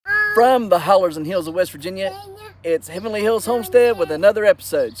From the Hollers and Hills of West Virginia, it's Heavenly Hills Homestead with another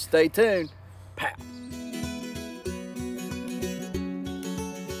episode. Stay tuned. Pow.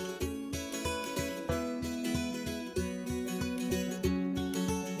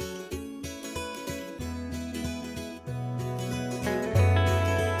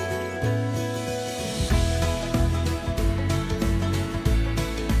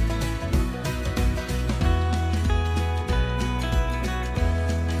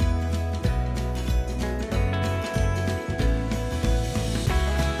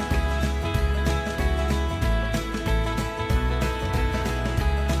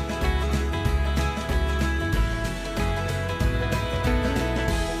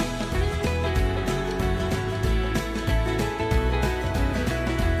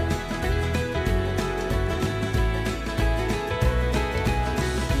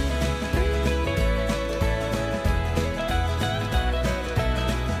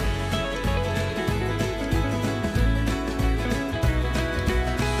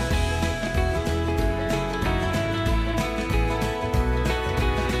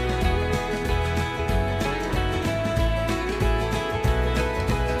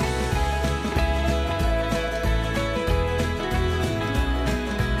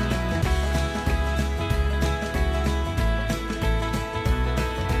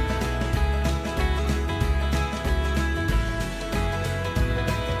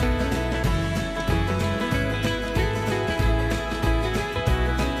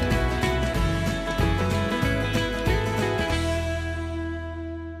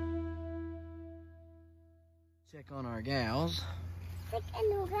 Check on our gals.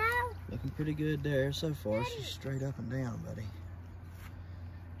 Looking pretty good there so far. She's straight up and down, buddy.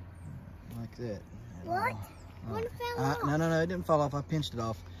 Like that. What? One fell off. No, it didn't fall off. I pinched it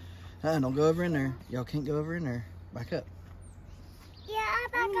off. Don't go over in there. Y'all can't go over in there. Back up. Yeah,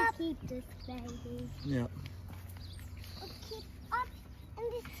 back up. Keep this baby. Yep. Keep up and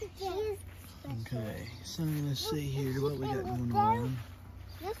this is Okay, so let's see here what we got going on.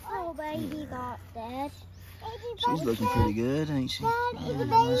 This little baby got dead. She's looking pretty good, ain't she? Yeah,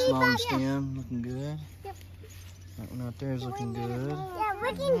 nice long stem, looking good. Yep. That one out there is looking good. Yeah,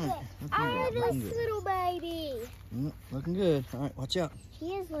 looking good. This little baby. Looking good. All right, watch out. She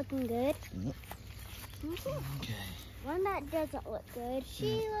is looking good. Okay. One that doesn't look good.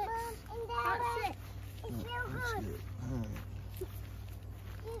 She looks sick. It's real good. All right.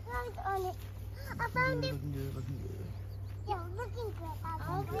 You guys on it. I found it. Looking good. Yeah, looking good.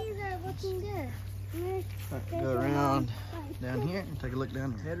 All these are looking good. All right, go around down here and take a look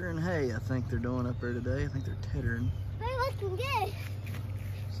down here. Tethering hay, I think they're doing up there today. I think they're tethering. They're looking good.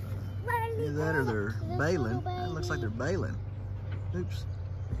 So, either that or they're baling. It looks like they're baling. Oops.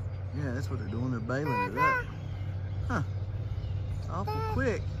 Yeah, that's what they're doing. They're baling it up. Huh. It's awful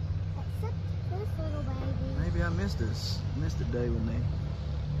quick. Except this little baby. Maybe I missed a day when they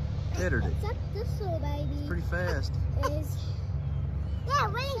tethered it. Except this little baby. It's pretty fast. Yeah,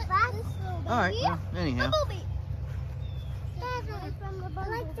 really fast. All right, well, anyhow.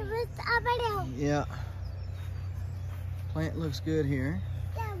 Like the rest of it. Yeah. Plant looks good here.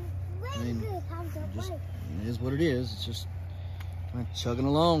 Yeah, really good. It is what it is. It's just kind of chugging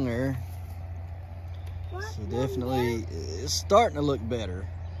along there. So definitely, it's starting to look better.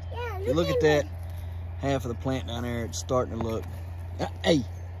 Yeah, if you look at that half of the plant down there, it's starting to look. Hey,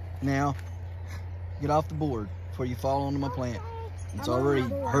 now get off the board before you fall onto my plant. It's already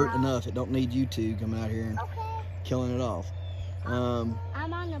hurt enough. It don't need you to come out here and killing it off. I'm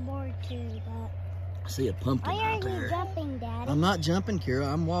on the board too, but I see a pumpkin why out are you there. jumping, Daddy? I'm not jumping, Kira.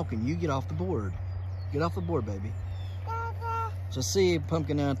 I'm walking. You get off the board. Get off the board, baby. So I see a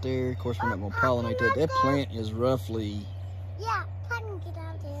pumpkin out there. Of course, we're not going to pollinate that. That plant is roughly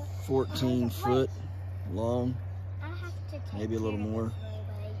 14 foot long, maybe a little more.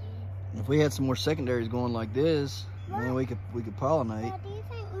 If we had some more secondaries going like this, then we could pollinate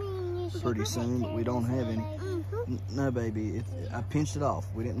pretty soon, but we don't have any. No, baby, I pinched it off.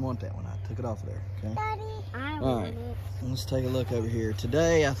 We didn't want that one. I took it off there, okay? All right, let's take a look over here.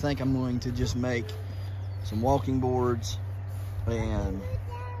 Today, I think I'm going to just make some walking boards and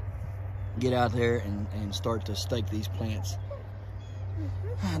get out there and start to stake these plants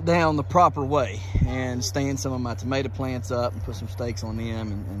down the proper way and stand some of my tomato plants up and put some stakes on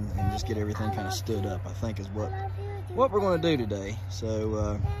them and just get everything kind of stood up, I think is what we're going to do today.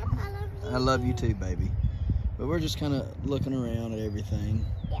 So I love you too, baby. But we're just kind of looking around at everything.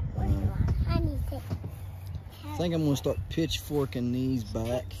 I think I'm going to start pitchforking these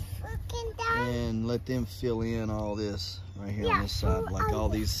back and let them fill in all this right here on this side, like all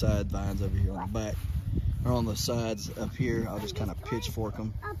these side vines over here on the back. or on the sides up here. I'll just kind of pitchfork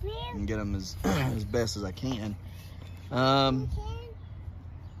them and get them as best as I can.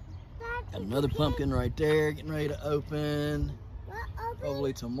 Another pumpkin right there, getting ready to open.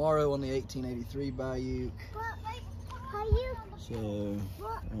 Probably tomorrow on the 1883 Bayou. So,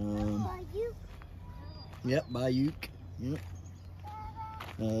 yep, Bayou. Yep.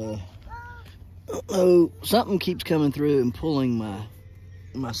 Oh, something keeps coming through and pulling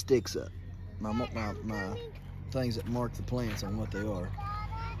my sticks up. My things that mark the plants on what they are.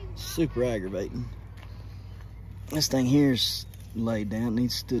 Super aggravating. This thing here's laid down,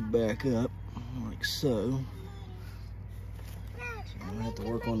 needs stood back up like so. So I'm gonna have to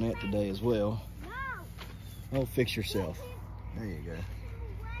work on that today as well. Oh, fix yourself. There you go.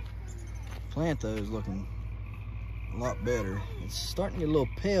 Plant though is looking a lot better. It's starting to get a little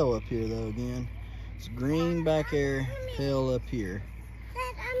pale up here though again. It's green back there, pale up here.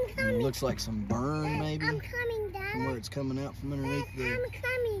 And it looks like some burn maybe from where it's coming out from underneath the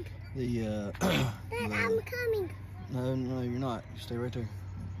I'm coming. No, you're not. You stay right there.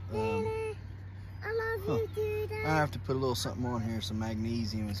 I love you, dude. I have to put a little something on here, some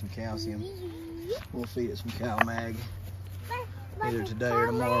magnesium and some calcium. We'll feed it some Cal Mag either today or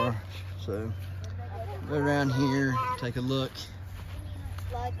tomorrow. So go around here, take a look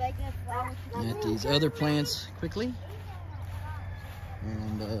at these other plants quickly,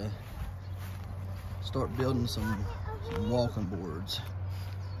 and start building some walking boards.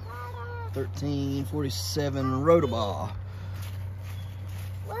 1347 Rhodobah.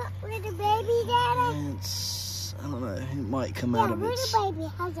 What with the baby, Daddy? It's, I don't know, it might come out of its baby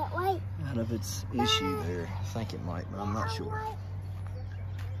has it white. Out of its issue there. I think it might, but I'm not sure.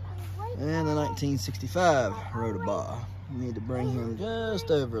 And the 1965 Rhodobah. You need to bring him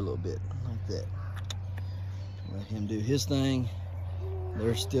just over a little bit, like that. Let him do his thing.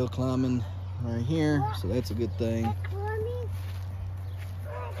 They're still climbing right here, so that's a good thing.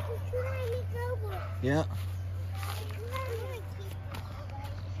 Yeah.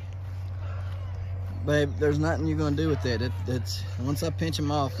 Babe, there's nothing you're gonna do with that. That's once I pinch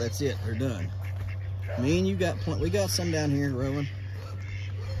them off, that's it. They're done. Me and you we got some down here, Rowan.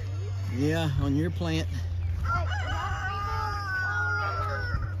 Yeah, on your plant.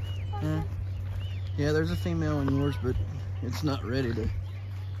 Yeah, there's a female in yours, but it's not ready to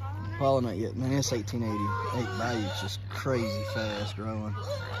pollinate yet. Man, that's 1888 Bayou. It's just crazy fast growing.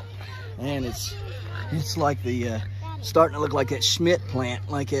 And it's like the starting to look like that Schmidt plant,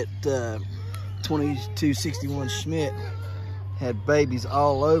 like at 2261 Schmidt had babies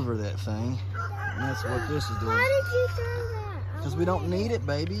all over that thing, and that's what this is doing. Why did you do that? Because we don't need it,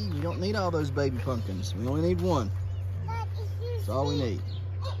 baby. We don't need all those baby pumpkins. We only need one. That's all we need.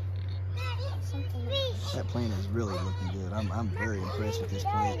 That plant is really looking good. I'm very impressed with this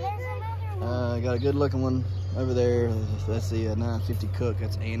plant. Got a good looking one over there. That's the 950 Cook.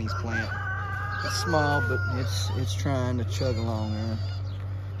 That's Annie's plant. It's small, but it's trying to chug along there.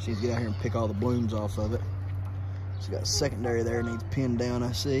 She needs to get out here and pick all the blooms off of it. She's got a secondary there, needs pinned down,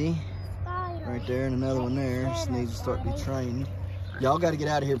 I see. Right there, and another one there. Just needs to start to be trained. Y'all got to get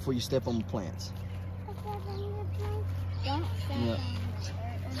out of here before you step on the plants. Yep.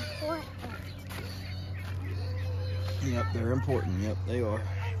 Yep, they're important. Yep, they are. What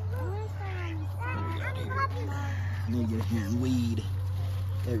do we got here? I need to get here and weed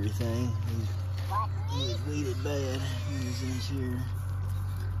everything. He's weeded bad. Here's this here.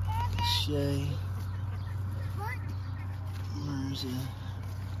 Shay. Where's it?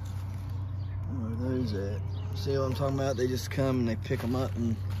 Where are those at? See what I'm talking about? They just come and they pick them up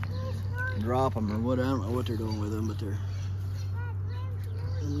and drop them or what. I don't know what they're doing with them, but they're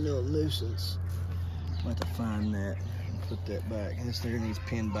a little nuisance. I'll have to find that and put that back. This there needs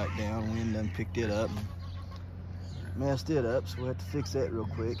pinned back down. Wind done picked it up and messed it up, so we'll have to fix that real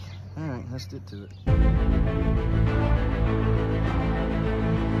quick. All right, let's get to it.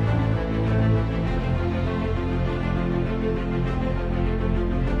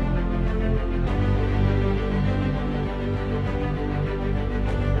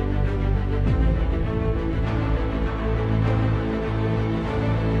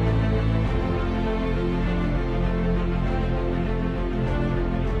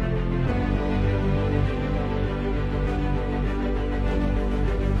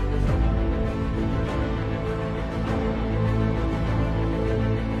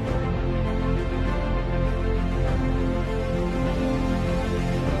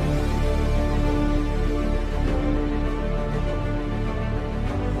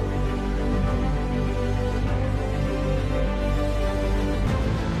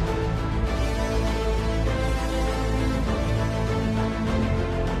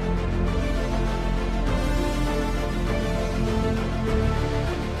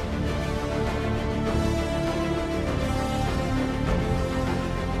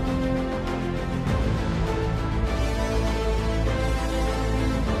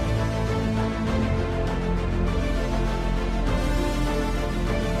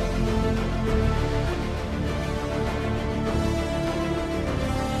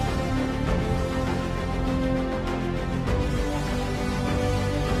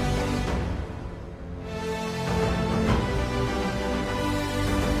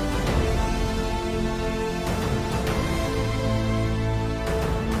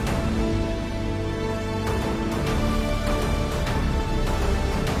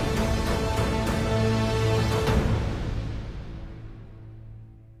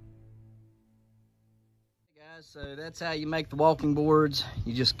 guys, so that's how you make the walking boards.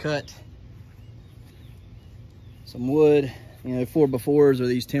 You just cut some wood, you know, 4x4s or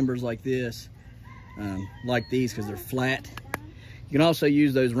these timbers like this, like these because they're flat. You can also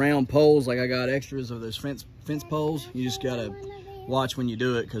use those round poles, like I got extras of those fence poles. You just gotta watch when you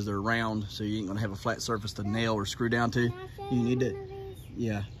do it because they're round, so you ain't gonna have a flat surface to nail or screw down to. You need to,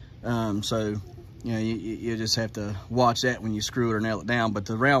 yeah. So you know, you just have to watch that when you screw it or nail it down. But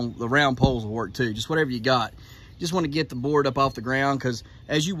the round poles will work too. Just whatever you got. You just want to get the board up off the ground, because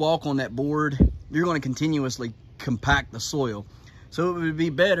as you walk on that board, you're going to continuously compact the soil. So it would be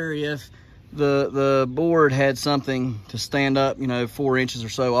better if the board had something to stand up, you know, 4 inches or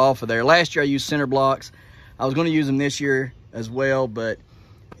so off of there. Last year I used center blocks. I was going to use them this year as well, but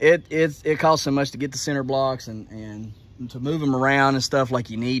it costs so much to get the center blocks and to move them around and stuff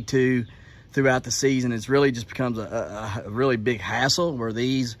like you need to throughout the season. It's really just becomes a really big hassle. Where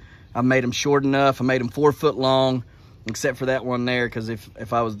these, I made them short enough. I made them 4 foot long, except for that one there, because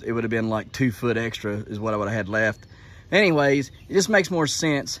if I was, it would have been like 2 foot extra is what I would have had left. Anyways, it just makes more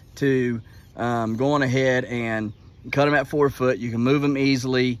sense to go on ahead and cut them at 4 foot. You can move them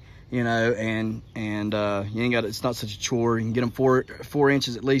easily, you know, and you ain't got, it's not such a chore. You can get them 4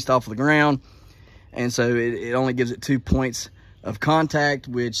 inches at least off of the ground, and so it only gives it 2 points of contact,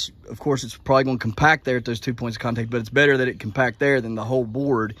 which of course it's probably going to compact there at those 2 points of contact, but it's better that it compact there than the whole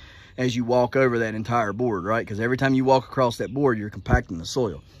board as you walk over that entire board, right? Because every time you walk across that board, you're compacting the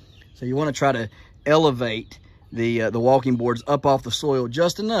soil. So you want to try to elevate the walking boards up off the soil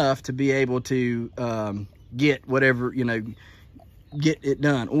just enough to be able to get whatever, you know, get it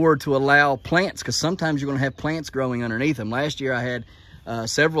done, or to allow plants, because sometimes you're going to have plants growing underneath them. Last year I had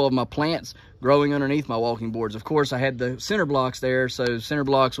several of my plants growing underneath my walking boards. Of course, I had the center blocks there, so center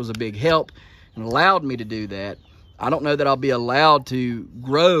blocks was a big help and allowed me to do that. I don't know that I'll be allowed to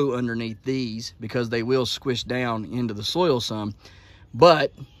grow underneath these because they will squish down into the soil some,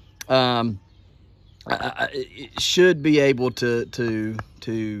 but it should be able to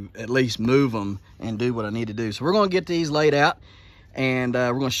at least move them and do what I need to do. So we're going to get these laid out, and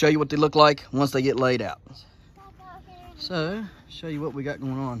we're going to show you what they look like once they get laid out. So, show you what we got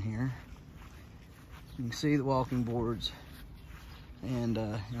going on here. You can see the walking boards and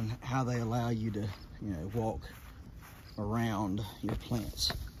how they allow you to, you know, walk around your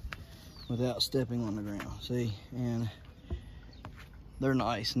plants without stepping on the ground. See, and they're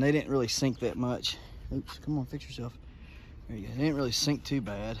nice, and they didn't really sink that much. Oops, come on, fix yourself. There you go. They didn't really sink too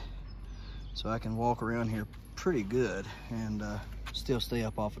bad, so I can walk around here pretty good and still stay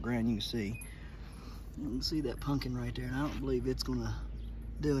up off the ground. You can see that pumpkin right there, and I don't believe it's gonna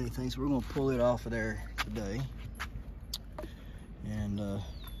do anything, so we're gonna pull it off of there today. And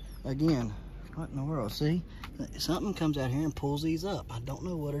again, what in the world? See, something comes out here and pulls these up. I don't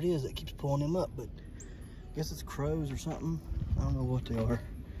know what it is that keeps pulling them up, but I guess it's crows or something. I don't know what they are.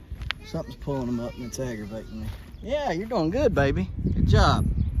 Something's pulling them up and it's aggravating me. Yeah, you're doing good, baby. Good job.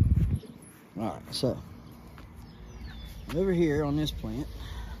 All right, so over here on this plant,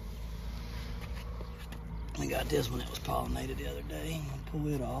 I got this one that was pollinated the other day. I'll pull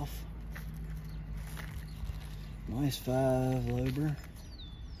it off. Nice 5 lober.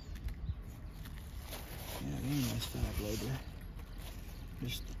 Yeah, really nice 5 lober.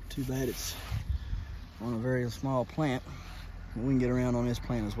 Just too bad it's on a very small plant. But we can get around on this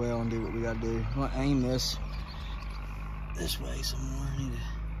plant as well and do what we got to do. I'm going to aim this way some more. I need to,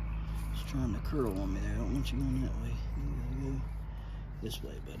 it's trying to curl on me there. I don't want you going that way. You gotta go this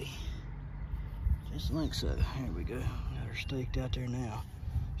way, buddy. Just like so. Here we go. Got her staked out there now.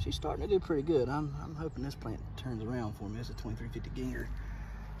 She's starting to do pretty good. I'm hoping this plant turns around for me. It's a 2350 Ginger.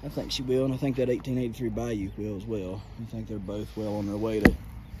 I think she will, and I think that 1883 Bayou will as well. I think they're both well on their way to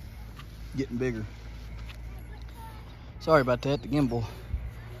getting bigger. Sorry about that. The gimbal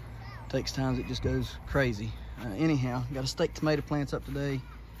takes times, it just goes crazy. Anyhow, got to stake tomato plants up today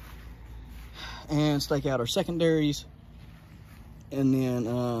and stake out our secondaries, and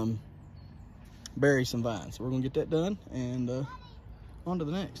then bury some vines. So we're gonna get that done and on to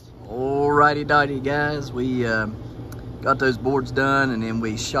the next. Alrighty dotty guys, we got those boards done, and then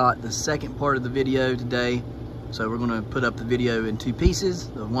we shot the second part of the video today. So we're gonna put up the video in 2 pieces.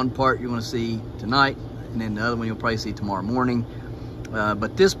 The one part you're gonna see tonight, and then the other one you'll probably see tomorrow morning.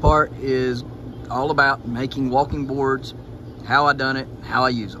 But this part is all about making walking boards, how I done it, how I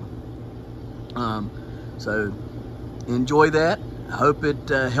use them. So enjoy that. I hope it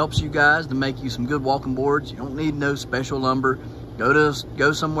helps you guys to make you some good walking boards. You don't need no special lumber.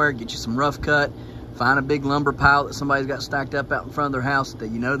 Go somewhere, get you some rough cut, find a big lumber pile that somebody's got stacked up out in front of their house that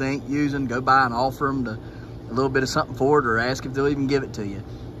you know they ain't using. Go by and offer them a little bit of something for it, or ask if they'll even give it to you.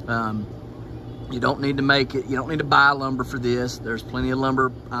 You don't need to make it. You don't need to buy lumber for this. There's plenty of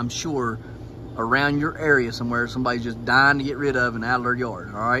lumber, I'm sure, around your area somewhere. Somebody's just dying to get rid of and out of their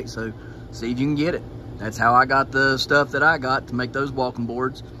yard. All right, so see if you can get it. That's how I got the stuff that I got to make those walking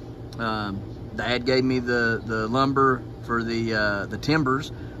boards. Dad gave me the lumber for the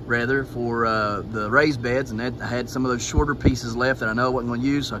timbers, rather, for the raised beds, and I had some of those shorter pieces left that I know I wasn't going to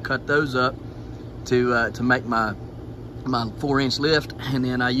use, so I cut those up to make my 4-inch lift. And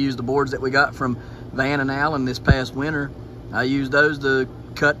then I used the boards that we got from Van and Allen this past winter. I used those to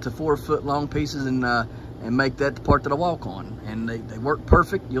cut to 4-foot long pieces and make that the part that I walk on. And they work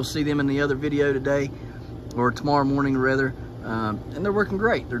perfect. You'll see them in the other video today, or tomorrow morning rather. And they're working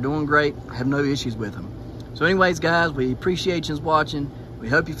great. They're doing great. I have no issues with them. So anyways, guys, we appreciate you watching. We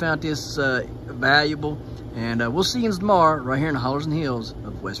hope you found this valuable. And we'll see you tomorrow right here in the Hollers and Hills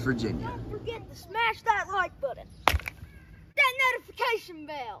of West Virginia. Don't forget to smash that like button. That notification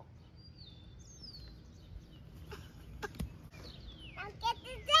bell. Don't get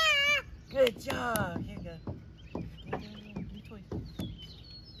the Good job. Here you go.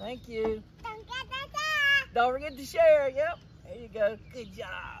 Thank you. Don't get the Don't forget to share. Yep. There you go. Good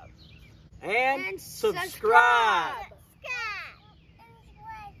job. And subscribe.